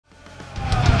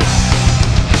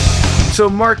So,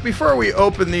 Mark, before we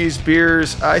open these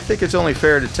beers, I think it's only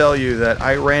fair to tell you that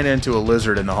I ran into a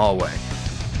lizard in the hallway.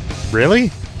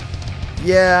 Really?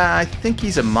 Yeah, I think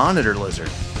he's a monitor lizard.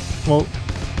 Well,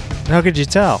 how could you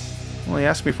tell? Well, he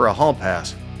asked me for a hall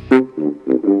pass.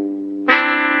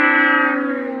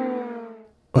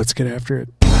 Let's get after it.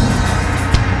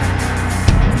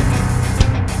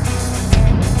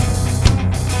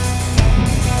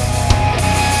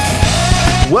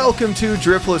 Welcome to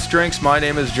Driftless Drinks. My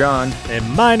name is John.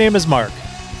 And my name is Mark.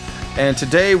 And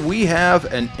today we have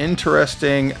an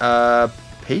interesting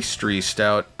pastry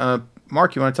stout.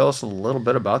 Mark, you want to tell us a little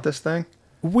bit about this thing?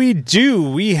 We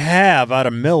do. We have, out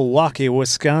of Milwaukee,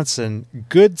 Wisconsin,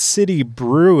 Good City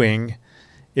Brewing.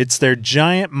 It's their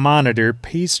Giant Monitor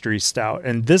Pastry Stout.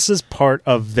 And this is part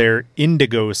of their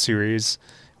Indigo series,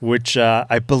 which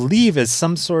I believe is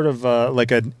some sort of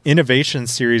like an innovation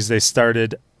series they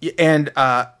started. And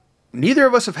neither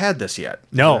of us have had this yet.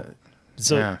 No.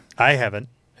 Yeah. I haven't.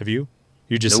 Have you?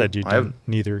 You just Nope, said you didn't.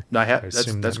 Neither. I have.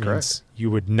 assume That's that correct. means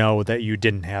you would know that you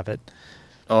didn't have it.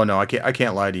 Oh no, I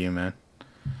can't lie to you, man.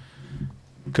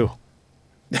 Cool.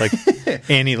 Like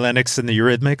Annie Lennox and the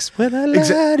Eurythmics. When I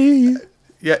lie to you.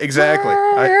 Yeah, exactly.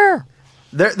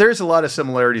 There's a lot of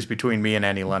similarities between me and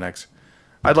Annie Lennox.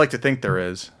 I'd like to think there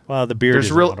is. Well, the beard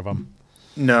is one of them.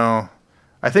 No.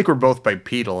 I think we're both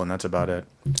bipedal, and that's about it.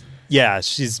 Yeah,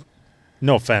 she's,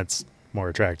 no offense, more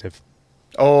attractive.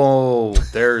 Oh,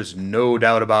 there's no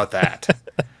doubt about that.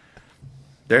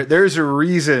 There's a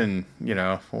reason,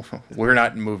 we're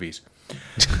not in movies.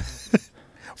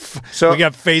 So we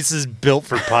got faces built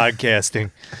for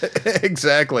podcasting.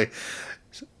 Exactly.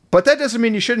 But that doesn't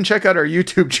mean you shouldn't check out our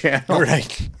YouTube channel.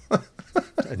 Right.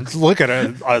 Look at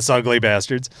us ugly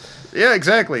bastards. Yeah,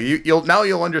 exactly.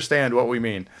 You'll understand what we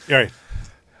mean. All right.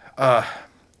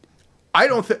 I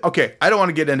don't want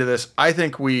to get into this. I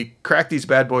think we crack these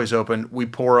bad boys open, we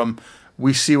pour them,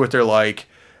 we see what they're like,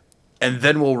 and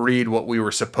then we'll read what we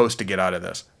were supposed to get out of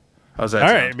this. How's that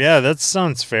sound? All right. Yeah, that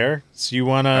sounds fair. So you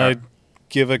want to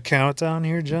give a countdown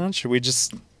here, John? Should we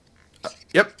just...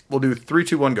 Yep. We'll do 3,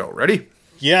 2, 1, go. Ready?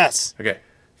 Yes. Okay.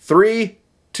 3,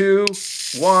 2,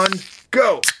 1,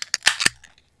 go.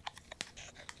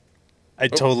 I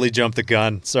totally jumped the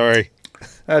gun. Sorry.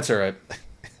 That's all right.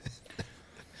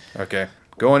 Okay.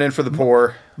 Going in for the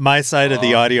pour. My side of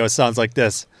the audio sounds like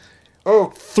this.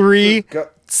 Oh. 3. Go.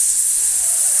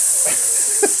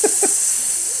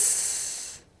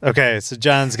 Okay, so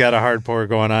John's got a hard pour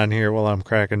going on here while I'm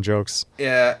cracking jokes.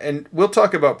 Yeah, and we'll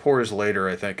talk about pours later,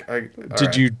 I think.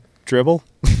 Did you dribble?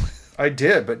 I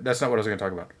did, but that's not what I was going to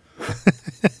talk about.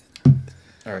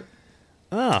 All right.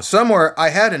 Ah. Somewhere I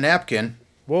had a napkin.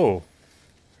 Whoa.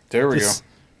 There we go.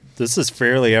 This is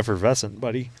fairly effervescent,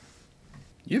 buddy.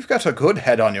 You've got a good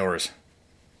head on yours.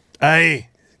 Aye.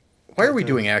 Why are we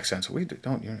doing accents? We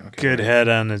don't. Okay. Good head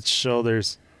on its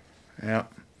shoulders. Yeah.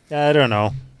 I don't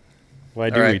know. Why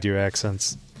do right. we do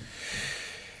accents?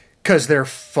 Because they're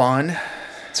fun.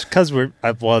 It's because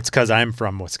it's because I'm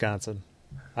from Wisconsin.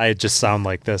 I just sound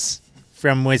like this.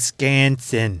 From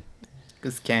Wisconsin.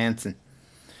 Wisconsin.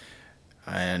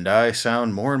 And I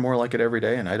sound more and more like it every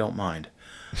day, and I don't mind.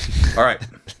 All right.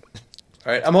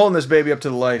 All right. I'm holding this baby up to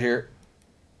the light here.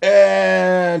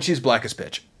 And she's black as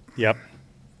pitch. Yep.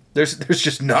 There's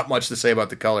just not much to say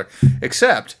about the color.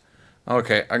 Except,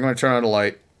 okay, I'm going to turn on the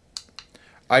light.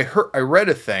 I read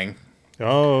a thing.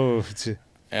 Oh.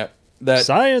 That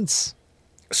Science.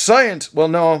 Well,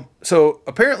 no. So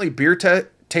apparently beer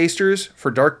tasters for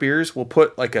dark beers will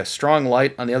put like a strong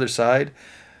light on the other side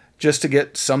just to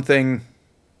get something,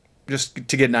 just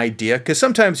to get an idea. Because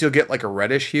sometimes you'll get like a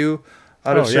reddish hue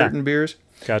out of certain beers.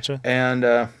 Gotcha. And,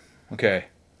 okay,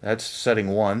 that's setting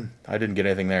 1. I didn't get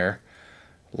anything there.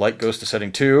 Light goes to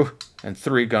setting 2 and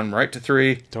 3, gun right to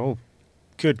 3. Oh,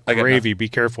 good gravy. Be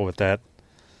careful with that.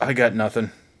 I got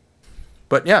nothing.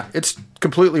 But yeah, it's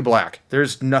completely black.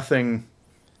 There's nothing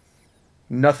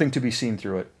to be seen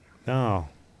through it. No.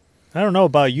 I don't know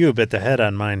about you, but the head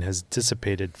on mine has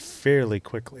dissipated fairly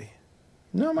quickly.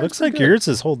 No, looks like yours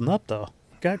is holding up, though.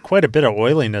 Got quite a bit of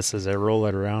oiliness as I roll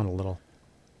it around a little.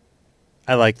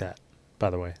 I like that, by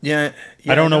the way. Yeah.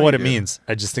 I don't know what it means.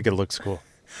 I just think it looks cool.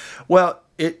 Well,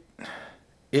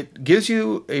 it gives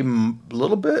you a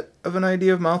little bit of an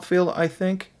idea of mouthfeel, I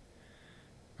think.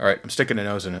 All right, I'm sticking a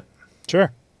nose in it.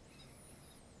 Sure.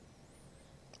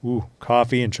 Ooh,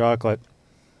 coffee and chocolate.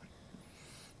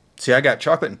 See, I got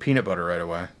chocolate and peanut butter right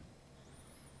away.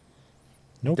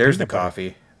 No, there's the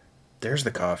coffee. There's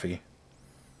the coffee.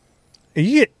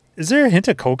 Is there a hint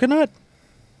of coconut?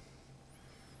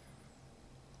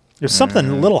 There's something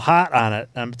a little hot on it.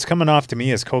 It's coming off to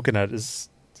me as coconut. Does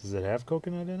it have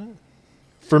coconut in it?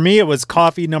 for me, it was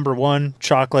coffee number one,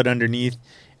 chocolate underneath,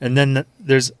 and then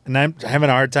and I'm having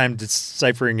a hard time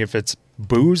deciphering if it's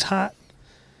booze hot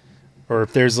or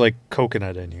if there's like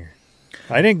coconut in here.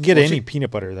 I didn't get any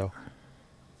peanut butter though.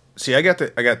 See, I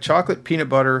got chocolate, peanut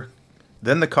butter,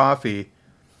 then the coffee,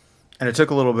 and it took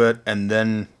a little bit, and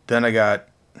then I got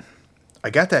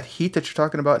that heat that you're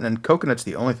talking about, and then coconut's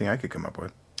the only thing I could come up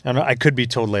with. I don't know, I could be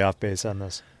totally off base on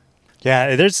this.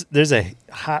 Yeah, there's a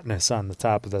hotness on the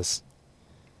top of this.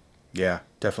 Yeah,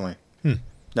 definitely.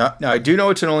 Now I do know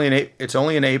it's only an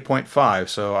 8.5,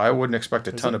 so I wouldn't expect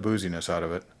a ton of booziness out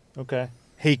of it. Okay.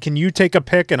 Hey, can you take a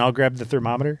pic and I'll grab the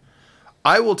thermometer?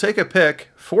 I will take a pic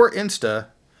for Insta,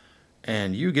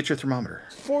 and you get your thermometer.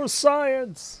 For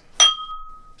science.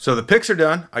 So the pics are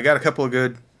done. I got a couple of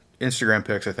good Instagram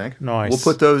pics, I think. Nice. We'll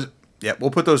put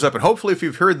those up. And hopefully if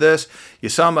you've heard this, you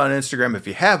saw them on Instagram. If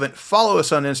you haven't, follow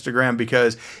us on Instagram,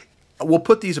 because we'll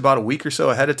put these about a week or so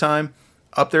ahead of time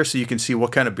up there so you can see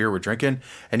what kind of beer we're drinking.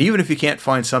 And even if you can't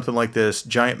find something like this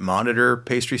giant Monitor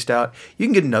pastry stout, you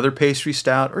can get another pastry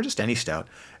stout or just any stout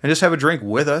and just have a drink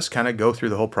with us, kind of go through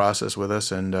the whole process with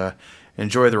us and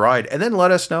enjoy the ride. And then let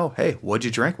us know, hey, what'd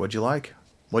you drink? What'd you like?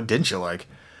 What didn't you like?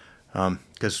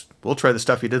 Because we'll try the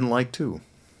stuff you didn't like too.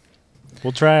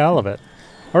 We'll try all of it.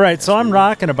 All right, so I'm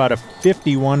rocking about a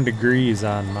 51 degrees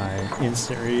on my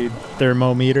instant read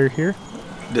thermometer here.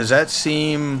 Does that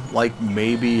seem like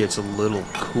maybe it's a little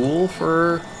cool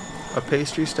for a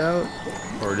pastry stout?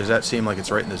 Or does that seem like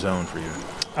it's right in the zone for you?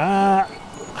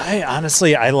 I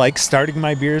honestly like starting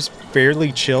my beers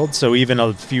fairly chilled, so even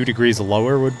a few degrees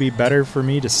lower would be better for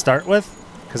me to start with,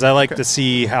 because I like to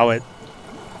see how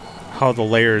the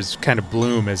layers kind of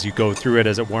bloom as you go through it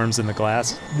as it warms in the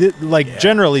glass.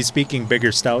 Generally speaking,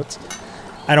 bigger stouts,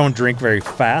 I don't drink very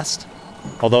fast.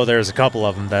 Although there's a couple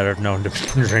of them that are known to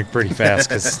drink pretty fast,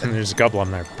 because there's a couple of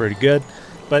them that are pretty good.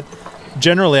 But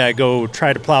generally I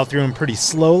try to plow through them pretty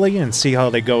slowly and see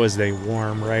how they go as they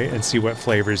warm, right? And see what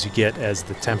flavors you get as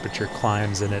the temperature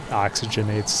climbs and it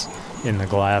oxygenates in the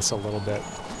glass a little bit.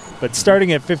 But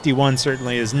starting at 51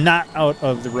 certainly is not out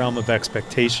of the realm of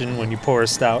expectation when you pour a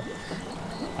stout.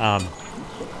 I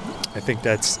think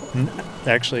that's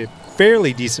actually a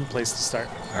fairly decent place to start.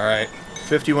 All right.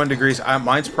 51 degrees.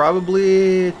 Mine's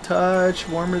probably a touch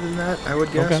warmer than that, I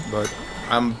would guess. Okay. But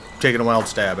I'm taking a wild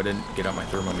stab. I didn't get out my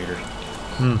thermometer.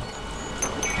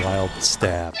 Wild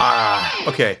stab.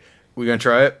 Okay. We gonna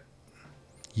try it?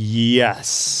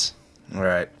 Yes. All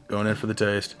right. Going in for the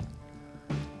taste.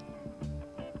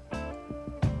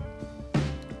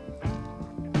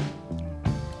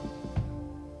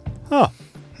 Huh.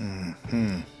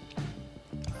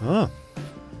 Huh.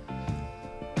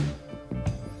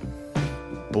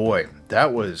 Boy,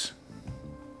 that was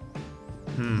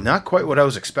not quite what I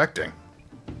was expecting.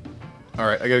 All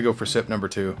right, I got to go for sip number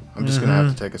 2. I'm just going to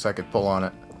have to take a second pull on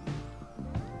it.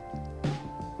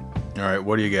 All right,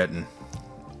 what are you getting?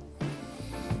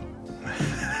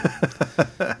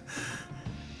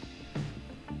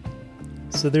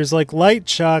 So there's like light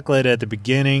chocolate at the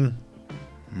beginning.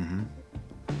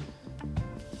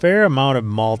 Fair amount of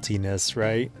maltiness,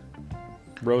 right?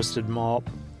 Roasted malt.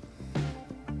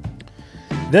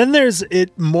 Then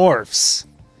it morphs.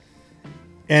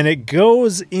 And it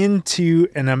goes into,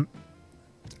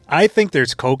 I think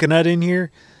there's coconut in here,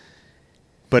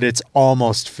 but it's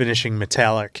almost finishing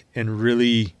metallic and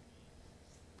really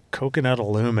coconut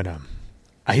aluminum.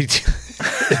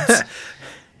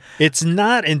 It's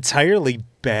not entirely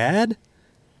bad,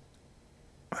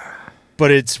 but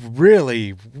it's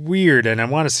really weird, and I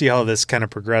want to see how this kind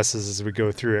of progresses as we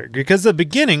go through it. Because the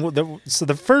beginning,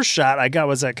 the first shot I got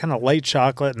was that kind of light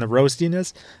chocolate and the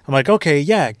roastiness. I'm like, okay,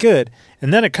 yeah, good.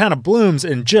 And then it kind of blooms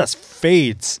and just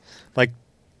fades. Like,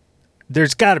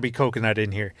 there's got to be coconut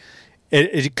in here.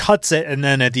 It cuts it, and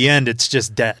then at the end, it's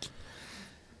just dead.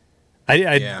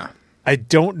 I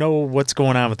don't know what's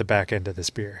going on with the back end of this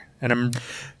beer. And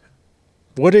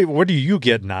what are you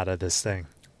getting out of this thing?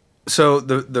 So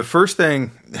the first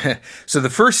thing, so the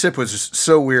first sip was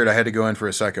so weird. I had to go in for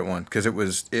a second one because it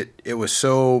was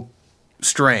so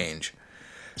strange.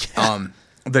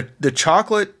 The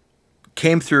chocolate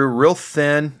came through real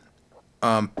thin,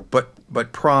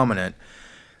 but prominent.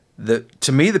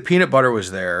 To me, the peanut butter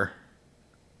was there,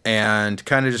 and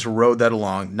kind of just rode that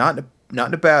along, not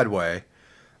in a bad way.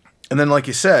 And then, like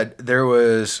you said, there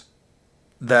was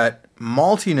that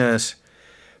maltiness.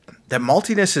 That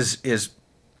maltiness is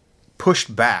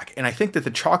pushed back, and I think that the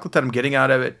chocolate that I'm getting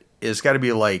out of it is got to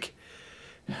be like,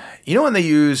 you know, when they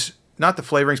use not the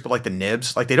flavorings but like the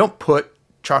nibs, like they don't put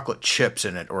chocolate chips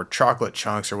in it or chocolate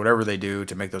chunks or whatever they do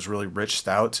to make those really rich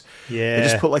stouts. Yeah, they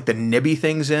just put like the nibby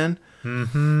things in.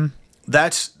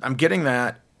 I'm getting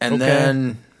that, and Okay.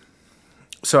 then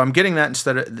so I'm getting that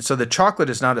instead of so the chocolate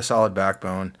is not a solid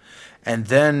backbone, and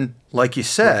then like you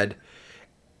said,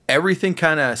 everything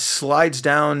kind of slides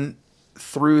down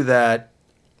through that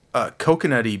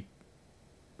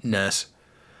coconutty-ness,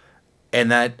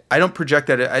 and that I don't project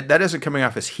that that isn't coming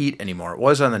off as heat anymore. It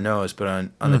was on the nose, but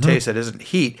on the taste that isn't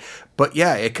heat. But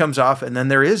yeah, it comes off, and then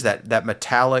there is that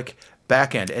metallic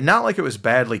back end, and not like it was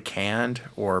badly canned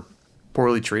or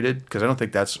poorly treated, because I don't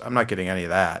think I'm not getting any of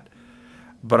that,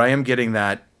 but I am getting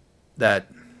that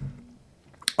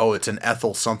it's an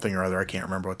ethyl something or other. I can't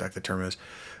remember what the term is,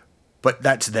 but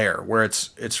that's there where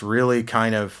it's really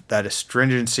kind of that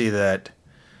astringency that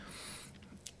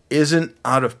isn't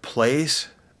out of place,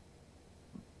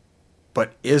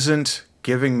 but isn't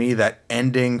giving me that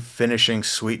ending finishing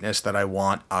sweetness that I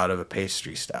want out of a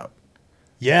pastry stout.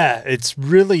 Yeah, it's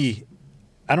really,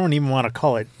 I don't even want to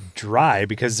call it dry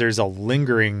because there's a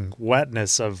lingering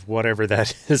wetness of whatever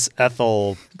that is.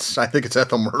 Ethel I think it's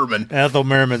Ethel Merman. Ethel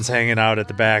Merman's hanging out at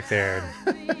the back there.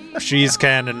 She's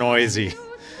kind of noisy.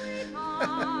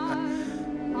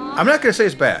 I'm not going to say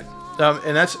it's bad.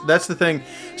 And that's the thing.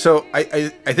 So I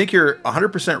think you're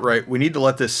 100% right. We need to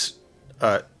let this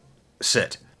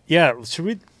sit. Yeah,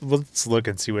 let's look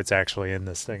and see what's actually in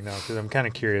this thing now, because I'm kind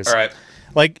of curious. All right.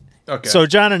 Like, Okay. So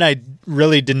John and I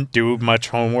really didn't do much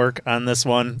homework on this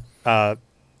one.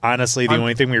 Honestly, the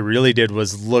only thing we really did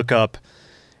was look up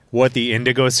what the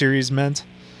Indigo series meant.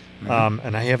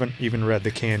 And I haven't even read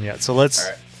the can yet. So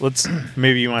let's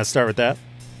maybe you want to start with that.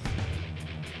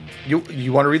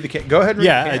 You want to read the can? Go ahead and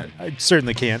read the can. I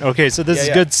certainly can. Okay, so this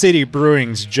is Good City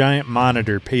Brewing's Giant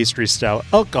Monitor Pastry Stout.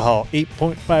 Alcohol,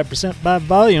 8.5% by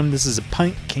volume. This is a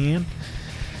pint can.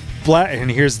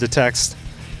 And here's the text.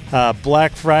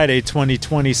 Black Friday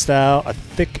 2020 style, a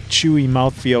thick, chewy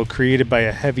mouthfeel created by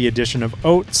a heavy addition of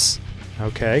oats.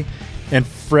 Okay. And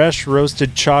fresh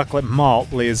roasted chocolate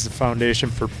malt lays the foundation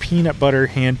for peanut butter,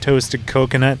 hand-toasted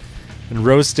coconut, and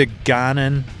roasted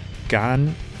Ghanaian.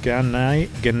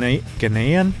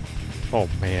 Oh,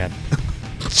 man.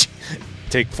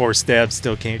 Take 4 stabs,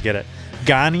 still can't get it.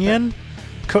 Ghanaian?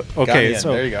 Okay, Ghanaian,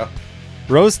 so there you go.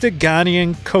 roasted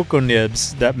Ghanaian cocoa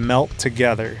nibs that melt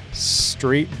together.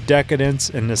 Straight decadence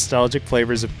and nostalgic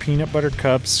flavors of peanut butter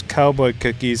cups, cowboy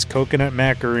cookies, coconut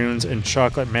macaroons, and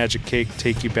chocolate magic cake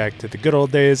take you back to the good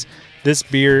old days. This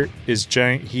beer is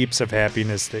giant heaps of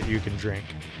happiness that you can drink.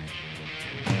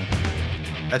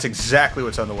 That's exactly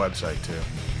what's on the website, too.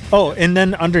 Oh, and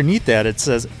then underneath that it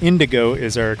says Indigo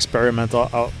is our experimental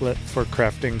outlet for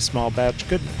crafting small batch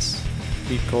goodness.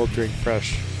 Eat cold, drink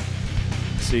fresh.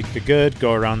 Seek the good.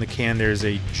 Go around the can. There's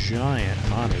a giant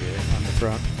monitor on the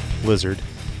front. Lizard,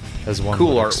 as one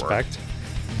Cool would artwork. expect.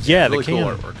 Yeah, Really the can.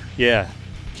 cool artwork. Yeah,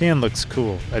 can looks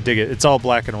cool. I dig it. It's all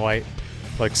black and white,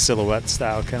 like silhouette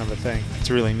style kind of a thing. It's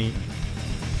really neat.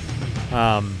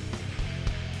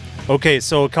 Okay,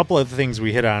 so a couple of the things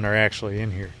we hit on are actually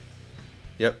in here.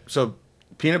 Yep. So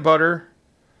peanut butter,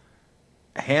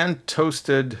 hand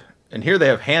toasted, and here they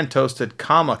have hand toasted,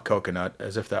 coconut,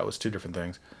 as if that was 2 different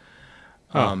things.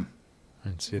 I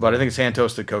didn't see But that. I think it's hand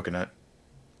toasted coconut,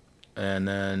 and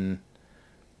then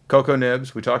cocoa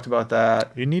nibs. We talked about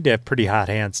that. You need to have pretty hot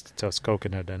hands to toast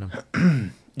coconut in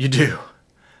them. You do.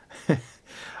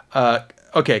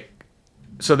 Okay.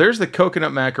 So there's the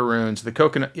coconut macaroons. The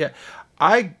coconut. Yeah.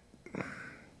 All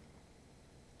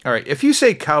right. If you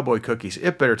say cowboy cookies,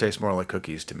 it better taste more like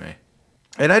cookies to me.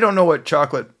 And I don't know what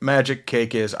chocolate magic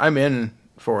cake is. I'm in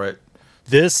for it.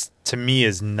 This, to me,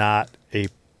 is not a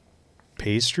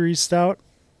pastry stout.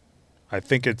 I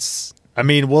think it's... I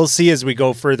mean, we'll see as we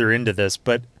go further into this,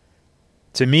 but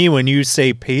to me, when you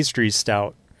say pastry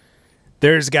stout,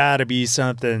 there's got to be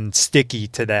something sticky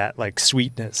to that, like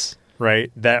sweetness,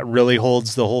 right? That really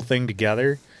holds the whole thing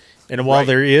together. And while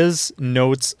there is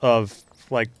notes of,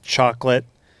 like, chocolate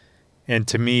and,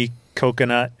 to me,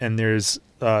 coconut, and there's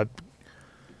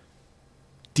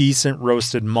decent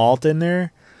roasted malt in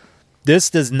there, this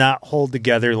does not hold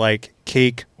together like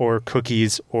cake or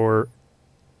cookies or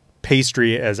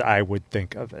pastry as I would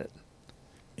think of it.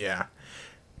 Yeah.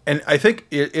 And I think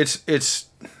it's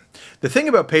the thing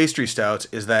about pastry stouts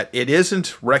is that it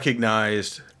isn't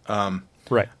recognized,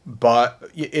 Right.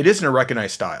 but it isn't a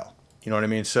recognized style. You know what I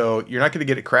mean? So you're not going to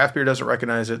get it. Craft beer doesn't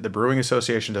recognize it. The Brewing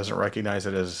Association doesn't recognize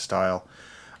it as a style.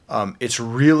 It's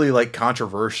really like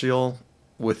controversial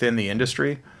within the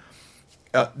industry.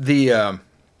 So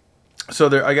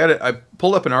there, I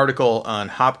pulled up an article on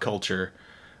hop culture.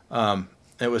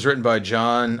 It was written by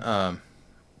John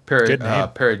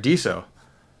Paradiso.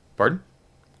 Pardon?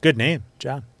 Good name,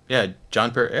 John. Yeah,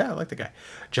 I like the guy.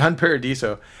 John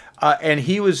Paradiso. And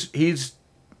he's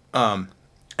And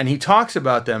he talks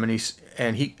about them, and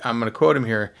I'm going to quote him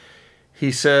here.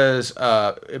 He says,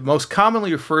 it most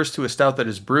commonly refers to a stout that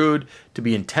is brewed to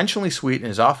be intentionally sweet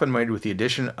and is often made with the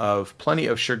addition of plenty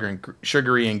of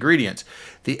sugary ingredients.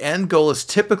 The end goal is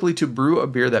typically to brew a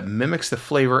beer that mimics the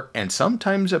flavor and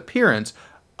sometimes appearance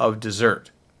of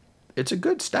dessert. It's a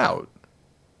good stout.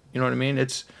 You know what I mean?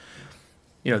 It's,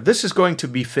 this is going to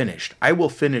be finished. I will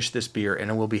finish this beer, and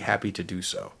I will be happy to do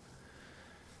so.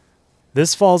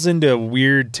 This falls into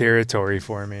weird territory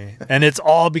for me, and it's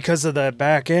all because of the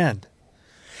back end.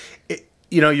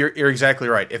 You're exactly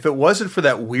right. If it wasn't for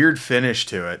that weird finish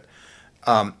to it,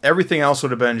 everything else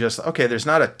would have been just, okay, there's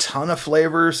not a ton of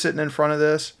flavor sitting in front of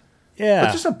this.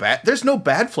 Yeah. But there's no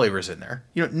bad flavors in there.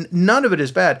 None of it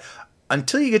is bad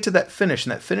until you get to that finish,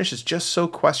 and that finish is just so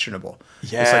questionable.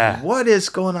 Yeah. It's like, what is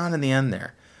going on in the end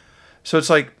there? So it's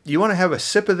like, you want to have a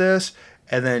sip of this,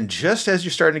 and then just as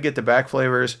you're starting to get the back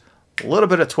flavors, a little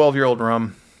bit of 12-year-old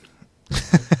rum.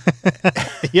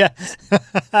 Yeah.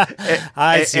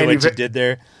 I see what you did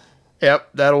there.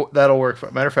 Yep, that'll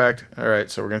work. Matter of fact, all right,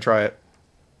 so we're going to try it.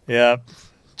 Yep.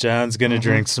 John's going to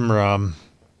drink some rum.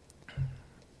 All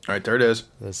right, there it is.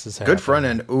 This is good front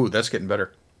end. Ooh, that's getting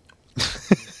better.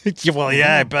 Well,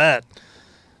 yeah, I bet.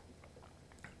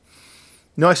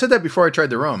 No, I said that before I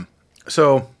tried the rum.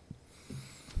 So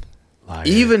Liar.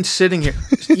 even sitting here,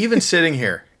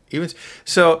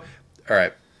 all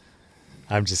right.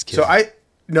 I'm just kidding. So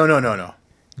no.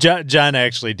 John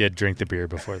actually did drink the beer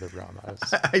before the rum.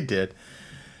 I did.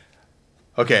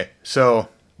 Okay, so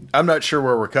I'm not sure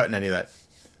where we're cutting any of that.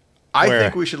 I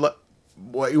think we should let.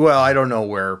 Well, I don't know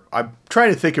where. I'm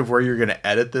trying to think of where you're going to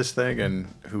edit this thing, and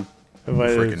who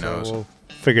freaking knows. We'll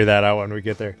figure that out when we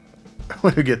get there.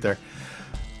 When we get there.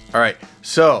 All right,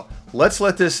 so let's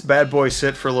let this bad boy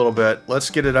sit for a little bit. Let's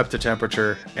get it up to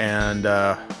temperature, and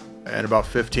about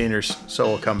 15 or so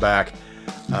we'll come back.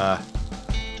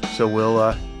 So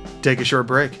we'll take a short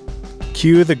break.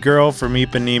 Cue the girl from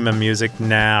Ipanema music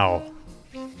now.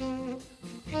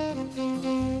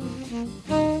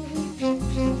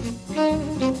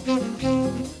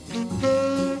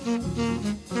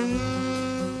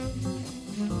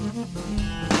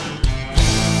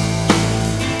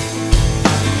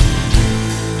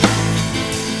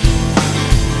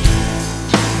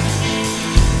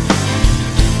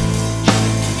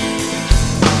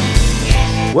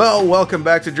 Well, welcome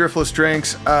back to Driftless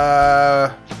Drinks.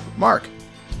 Mark,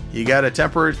 you got a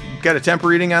temper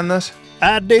reading on this?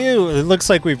 I do. It looks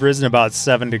like we've risen about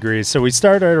 7 degrees. So we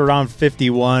started around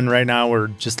 51. Right now we're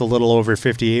just a little over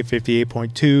 58,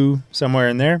 58.2, somewhere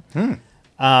in there.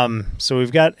 So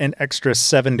we've got an extra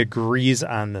 7 degrees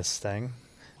on this thing.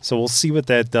 So we'll see what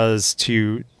that does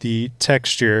to the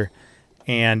texture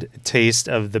and taste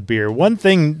of the beer. One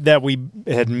thing that we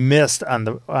had missed on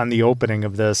the opening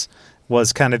of this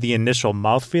was kind of the initial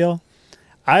mouthfeel.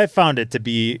 I found it to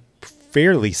be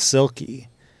fairly silky.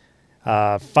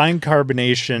 Fine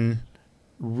carbonation,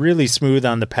 really smooth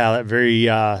on the palate, very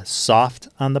soft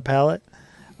on the palate.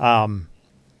 And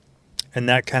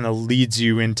that kind of leads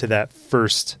you into that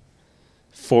first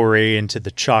foray into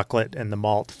the chocolate and the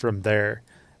malt from there.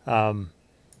 So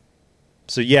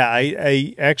yeah,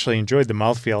 I actually enjoyed the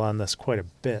mouthfeel on this quite a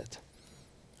bit.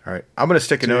 All right. I'm going to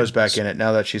stick a nose back in it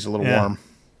now that she's a little warm.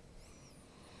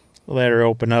 Let her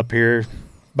open up here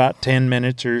about 10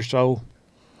 minutes or so.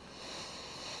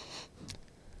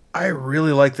 I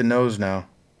really like the nose now.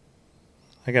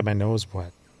 I got my nose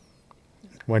wet.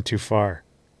 Went too far.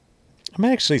 I'm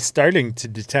actually starting to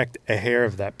detect a hair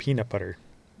of that peanut butter.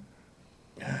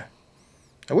 Yeah.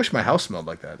 I wish my house smelled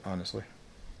like that, honestly.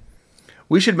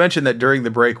 We should mention that during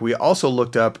the break, we also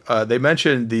looked up, they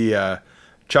mentioned the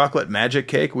chocolate magic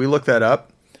cake. We looked that up.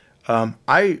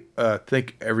 I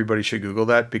think everybody should Google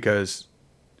that because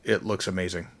it looks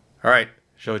amazing. All right.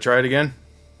 Shall we try it again?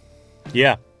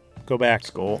 Yeah. Go back.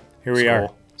 Skull. Here we are.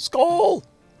 Skull!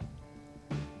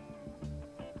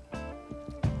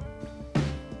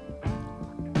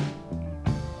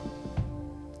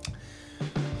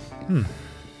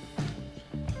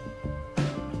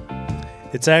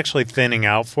 It's actually thinning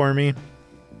out for me.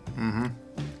 Mm-hmm.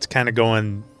 It's kind of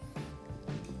going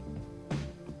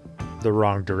the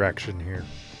wrong direction here.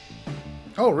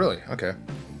 Oh, really? Okay.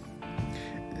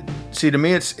 See, to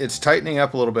me, it's tightening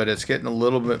up a little bit. It's getting a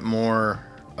little bit more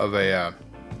of a...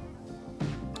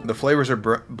 the flavors are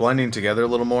blending together a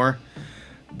little more.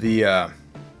 The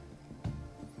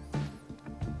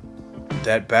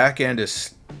that back end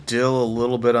is still a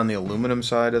little bit on the aluminum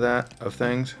side of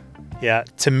things. Yeah,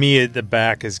 to me, the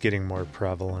back is getting more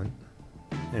prevalent,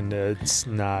 and it's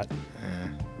not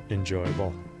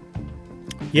enjoyable.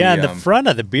 Yeah, and the front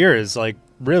of the beer is like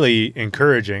really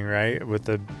encouraging, right? With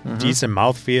the decent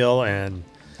mouthfeel, and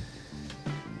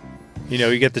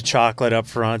you get the chocolate up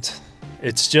front.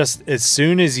 It's just as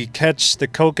soon as you catch the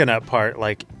coconut part,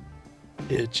 like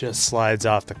it just slides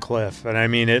off the cliff. And I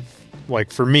mean, it,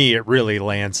 like for me, it really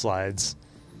landslides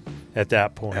at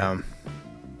that point.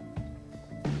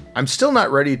 I'm still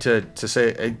not ready to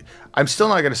say. I'm still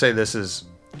not going to say this is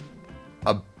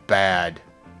a bad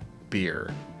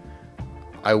beer.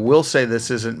 I will say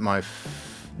this isn't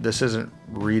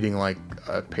reading like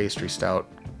a pastry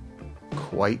stout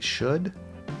quite should.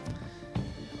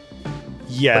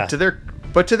 Yeah.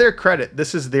 But to their credit,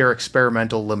 this is their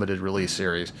experimental limited release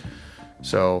series.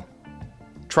 So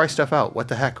try stuff out. What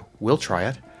the heck? We'll try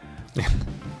it.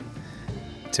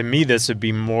 To me, this would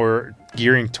be more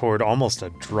gearing toward almost a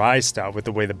dry stout with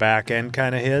the way the back end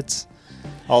kind of hits.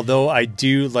 Although I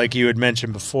do, like you had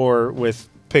mentioned before, with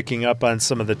picking up on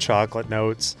some of the chocolate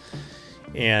notes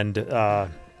and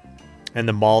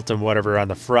the malt and whatever on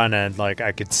the front end, like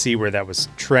I could see where that was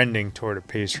trending toward a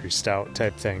pastry stout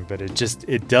type thing, but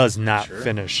it does not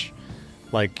finish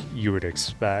like you would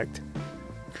expect.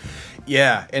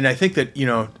 Yeah, and I think that,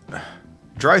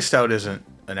 dry stout isn't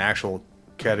an actual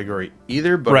category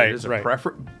either, but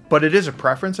it is a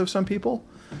preference of some people.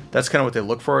 That's kind of what they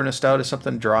look for in a stout, is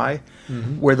something dry,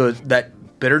 where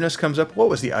that bitterness comes up. What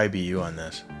was the IBU on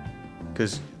this?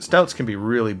 Because stouts can be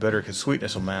really bitter because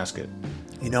sweetness will mask it.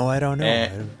 I don't know.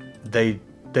 And they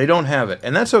don't have it,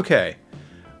 and that's okay.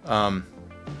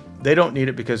 They don't need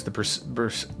it because the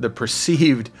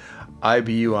perceived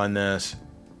IBU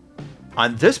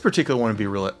on this particular one would be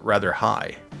rather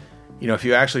high. If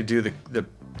you actually do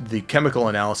the chemical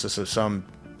analysis of some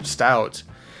stouts,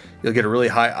 you'll get a really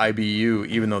high IBU,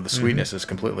 even though the sweetness is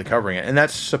completely covering it, and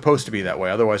that's supposed to be that way.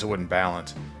 Otherwise, it wouldn't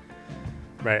balance.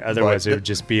 Right. Otherwise, it would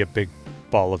just be a big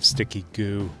ball of sticky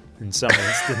goo in some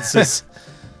instances.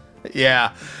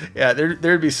 Yeah.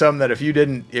 There'd be some that if you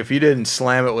didn't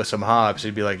slam it with some hops,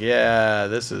 you'd be like, yeah,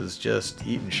 this is just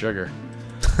eating sugar.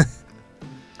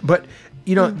 But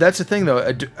that's the thing though.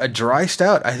 A dry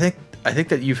stout, I think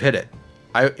that you've hit it.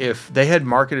 If they had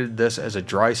marketed this as a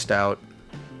dry stout,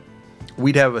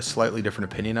 we'd have a slightly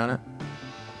different opinion on it.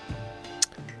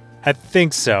 I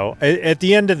think so. At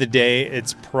the end of the day,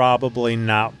 it's probably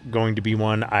not going to be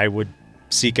one I would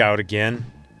seek out again.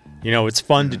 It's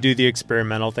fun to do the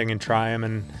experimental thing and try them,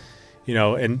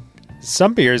 and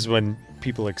some beers, when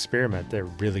people experiment, they're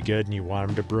really good, and you want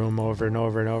them to brew them over and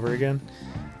over and over again.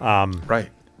 Right.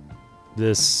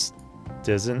 This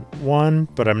isn't one,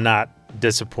 but I'm not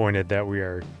disappointed that we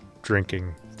are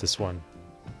drinking this one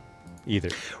either.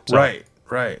 So,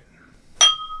 Right.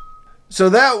 So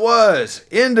that was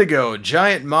Indigo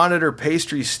Giant Monitor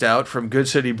Pastry Stout from Good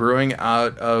City Brewing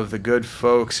out of the good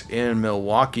folks in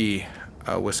Milwaukee,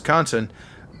 Wisconsin.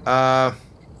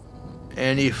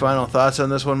 Any final thoughts on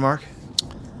this one, Mark?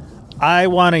 I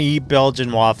want to eat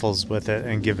Belgian waffles with it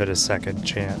and give it a second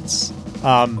chance.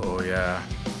 Oh, yeah.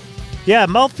 Yeah,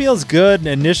 mouthfeel's good.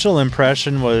 Initial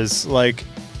impression was like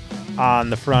on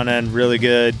the front end, really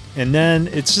good. And then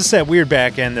it's just that weird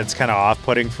back end that's kind of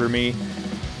off-putting for me.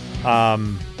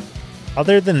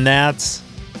 Other than that,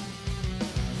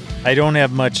 I don't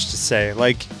have much to say.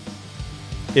 Like,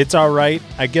 it's all right.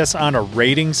 I guess on a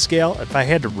rating scale, if I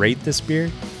had to rate this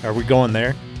beer, are we going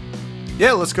there?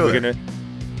 Yeah, let's go there.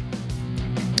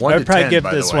 I would probably give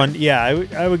this one. Yeah,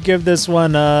 I would give this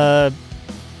one. Oh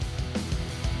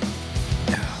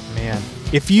man,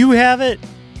 if you have it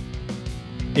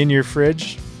in your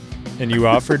fridge and you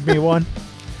offered me one,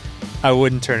 I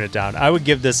wouldn't turn it down. I would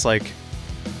give this like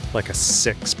a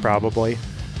 6 probably.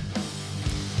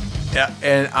 Yeah,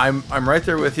 and I'm right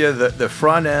there with you. The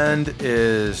front end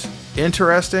is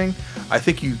interesting. I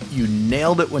think you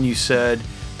nailed it when you said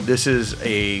this is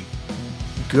a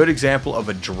good example of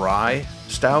a dry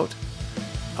stout.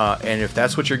 And if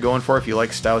that's what you're going for, if you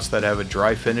like stouts that have a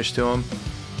dry finish to them,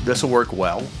 this will work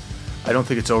well. I don't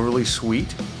think it's overly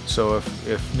sweet. So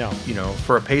if no,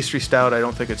 for a pastry stout, I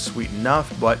don't think it's sweet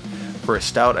enough. But for a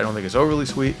stout, I don't think it's overly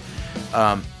sweet.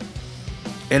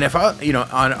 And if I,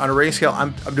 on a rating scale,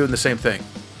 I'm doing the same thing.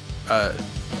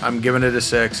 I'm giving it a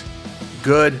 6.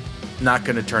 Good, not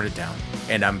going to turn it down.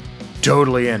 And I'm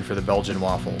totally in for the Belgian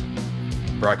waffle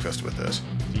breakfast with this.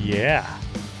 Yeah.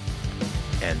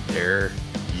 And there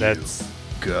That's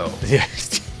go. Yeah.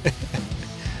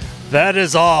 That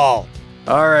is all.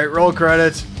 All right, roll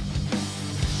credits.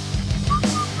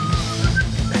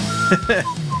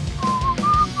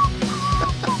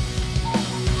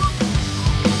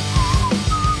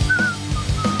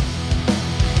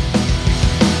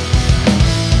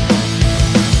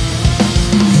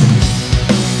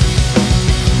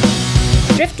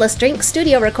 Driftless Drink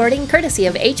studio recording courtesy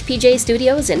of HPJ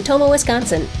Studios in Tomah,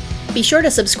 Wisconsin. Be sure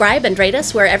to subscribe and rate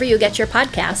us wherever you get your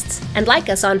podcasts, and like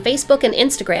us on Facebook and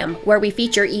Instagram, where we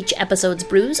feature each episode's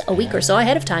brews a week or so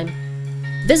ahead of time.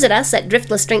 Visit us at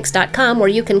driftlessdrinks.com, where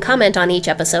you can comment on each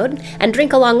episode and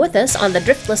drink along with us on the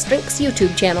Driftless Drinks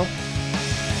YouTube channel.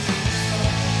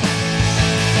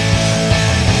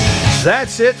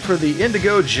 That's it for the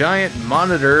Indigo Giant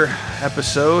Monitor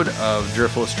episode of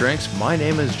Driftless Drinks. My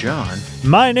name is John.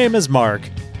 My name is Mark.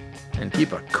 And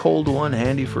keep a cold one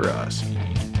handy for us.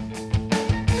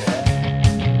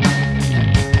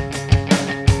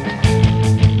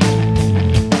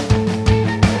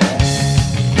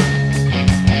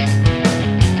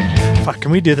 Fuck, can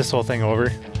we do this whole thing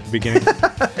over? Beginning?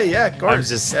 Yeah, of course. I'm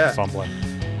just fumbling.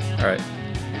 All right.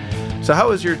 So how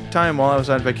was your time while I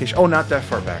was on vacation? Oh, not that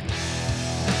far back.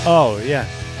 Oh, yeah.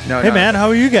 No, hey, man, how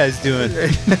are you guys doing?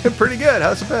 Pretty good.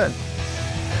 How's it been?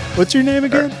 What's your name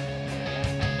again?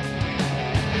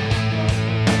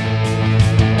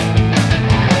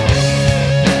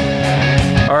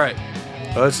 All right.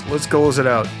 Let's close it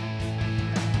out.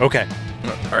 Okay.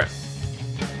 All right.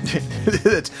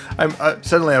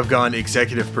 Suddenly I've gone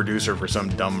executive producer for some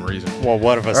dumb reason. Well,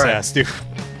 what of us All right. asked you?